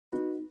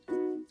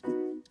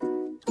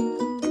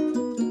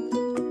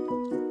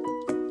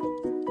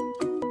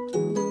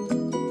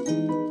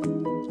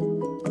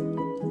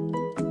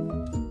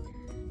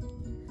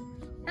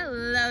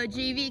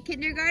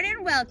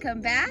kindergarten, welcome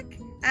back.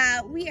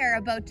 We are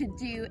about to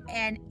do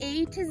an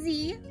A to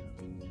Z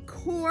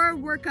core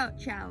workout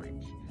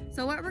challenge.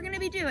 So what we're gonna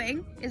be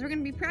doing is we're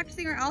gonna be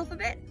practicing our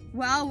alphabet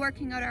while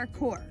working out our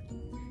core.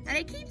 And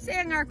I keep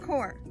saying our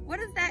core.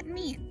 What does that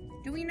mean?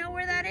 Do we know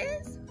where that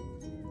is?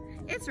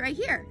 It's right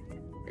here.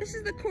 This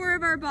is the core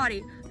of our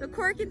body. The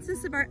core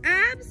consists of our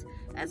abs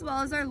as well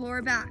as our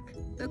lower back.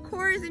 The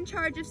core is in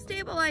charge of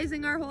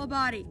stabilizing our whole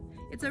body.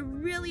 It's a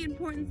really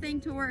important thing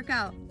to work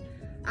out.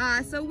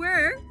 So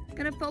we're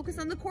gonna focus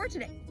on the core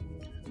today.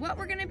 What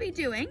we're gonna be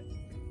doing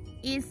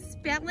is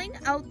spelling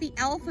out the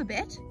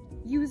alphabet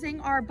using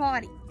our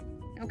body,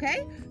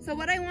 okay? So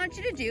what I want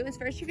you to do is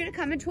first you're gonna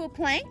come into a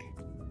plank,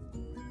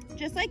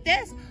 just like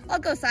this. I'll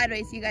go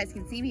sideways so you guys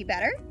can see me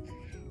better.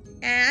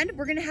 And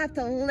we're gonna have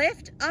to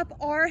lift up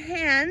our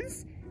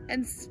hands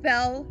and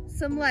spell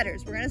some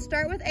letters. We're gonna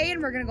start with A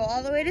and we're gonna go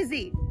all the way to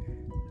Z.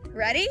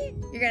 Ready?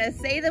 You're gonna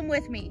say them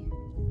with me.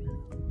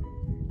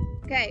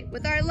 Okay,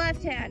 with our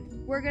left hand,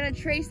 we're gonna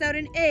trace out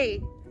an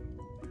A.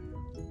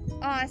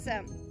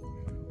 Awesome.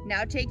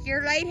 Now take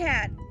your right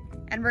hand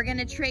and we're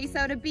gonna trace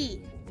out a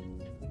B.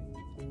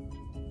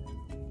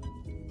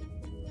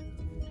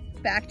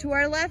 Back to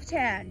our left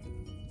hand,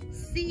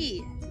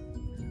 C.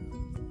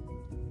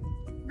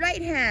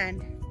 Right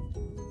hand,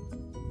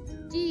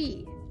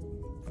 D.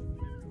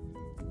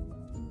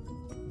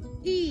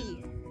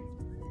 E.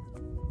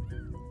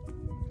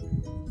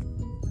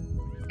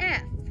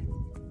 F.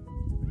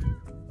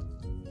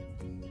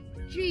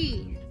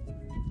 G.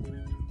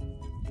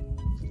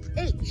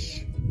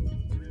 H.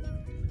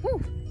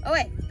 Whew. Oh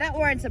wait, that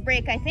warrants a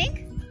break, I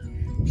think.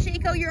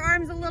 Shake out your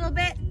arms a little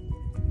bit.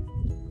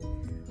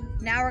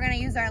 Now we're gonna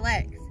use our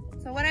legs.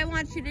 So what I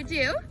want you to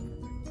do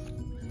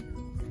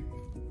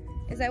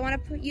is I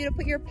want you to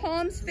put your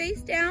palms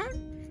face down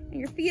and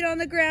your feet on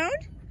the ground.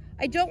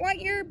 I don't want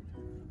your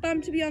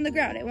bum to be on the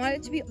ground. I want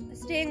it to be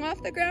staying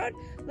off the ground,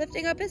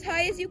 lifting up as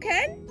high as you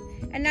can.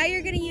 And now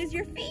you're gonna use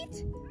your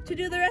feet to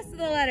do the rest of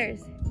the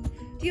letters.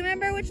 Do you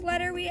remember which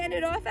letter we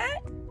ended off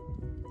at?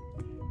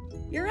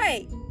 You're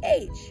right,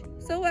 H.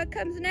 So what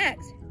comes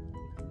next?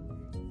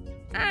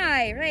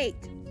 I, right.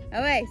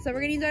 Okay, so we're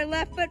gonna use our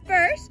left foot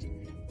first,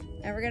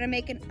 and we're gonna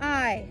make an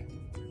I.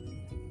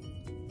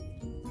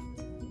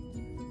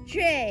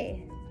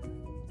 J.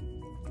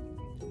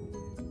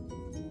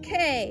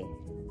 K.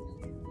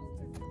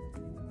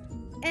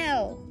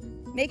 L.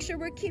 Make sure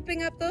we're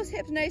keeping up those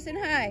hips nice and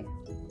high.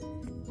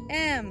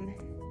 M.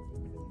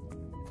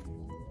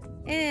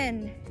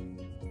 N.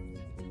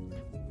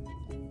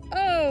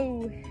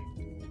 O.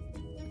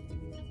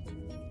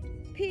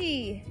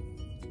 P.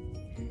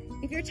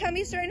 If your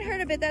tummy's starting to hurt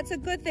a bit, that's a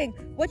good thing.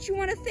 What you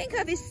want to think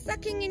of is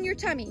sucking in your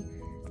tummy.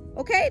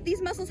 Okay?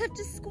 These muscles have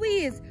to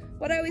squeeze.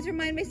 What I always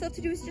remind myself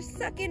to do is just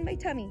suck in my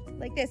tummy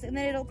like this, and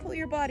then it'll pull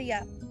your body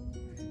up.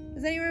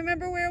 Does anyone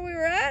remember where we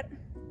were at?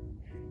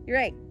 You're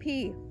right,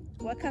 P.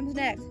 What comes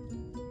next?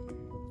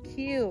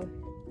 Q.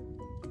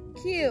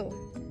 Q.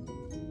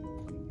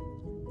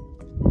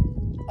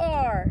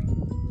 R.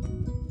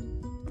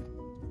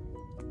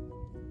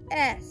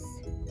 S.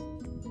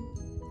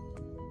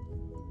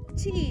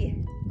 T.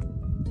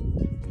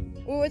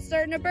 Oh, it's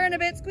starting to burn a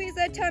bit. Squeeze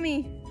that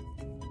tummy.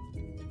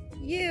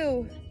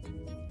 U.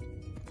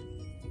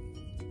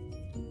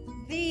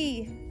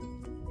 V.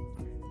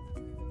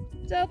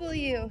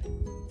 W.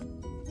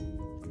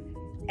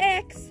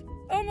 X.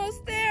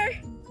 Almost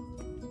there.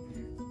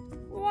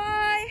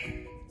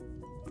 Y.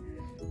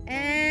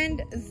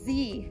 And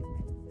Z.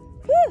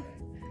 Whew.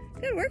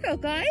 Good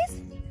workout,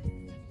 guys.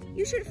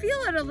 You should feel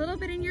it a little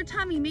bit in your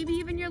tummy, maybe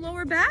even your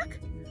lower back.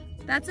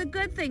 That's a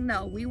good thing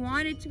though. We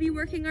want it to be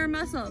working our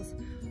muscles.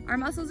 Our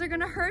muscles are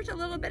gonna hurt a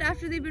little bit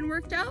after they've been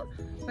worked out,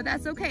 but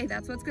that's okay.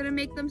 That's what's gonna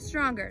make them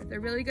stronger. They're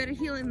really good at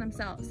healing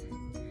themselves.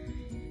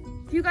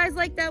 If you guys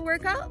like that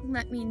workout,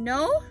 let me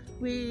know.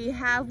 We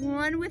have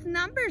one with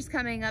numbers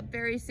coming up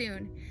very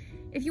soon.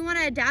 If you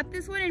wanna adapt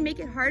this one and make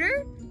it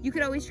harder, you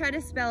could always try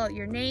to spell out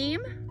your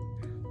name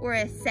or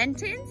a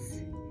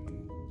sentence.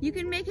 You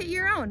can make it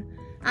your own.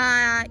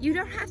 You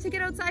don't have to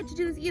get outside to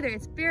do this either.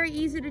 It's very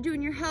easy to do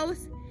in your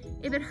house.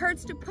 If it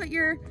hurts to put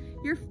your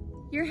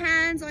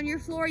hands on your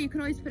floor, you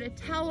can always put a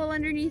towel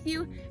underneath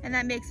you, and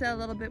that makes it a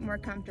little bit more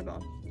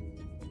comfortable.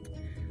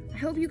 I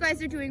hope you guys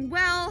are doing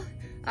well,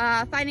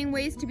 finding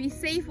ways to be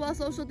safe while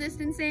social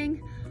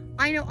distancing.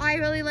 I know I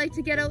really like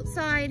to get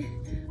outside,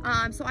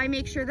 so I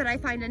make sure that I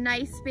find a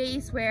nice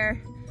space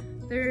where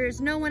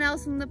there's no one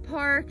else in the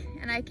park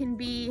and I can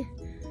be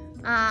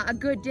a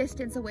good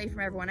distance away from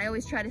everyone. I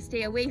always try to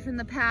stay away from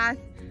the path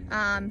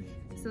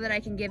so that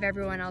I can give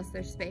everyone else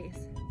their space.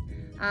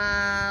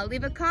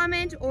 Leave a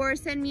comment or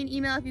send me an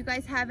email if you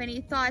guys have any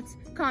thoughts,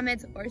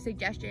 comments, or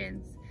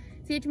suggestions.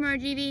 See you tomorrow,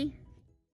 GV.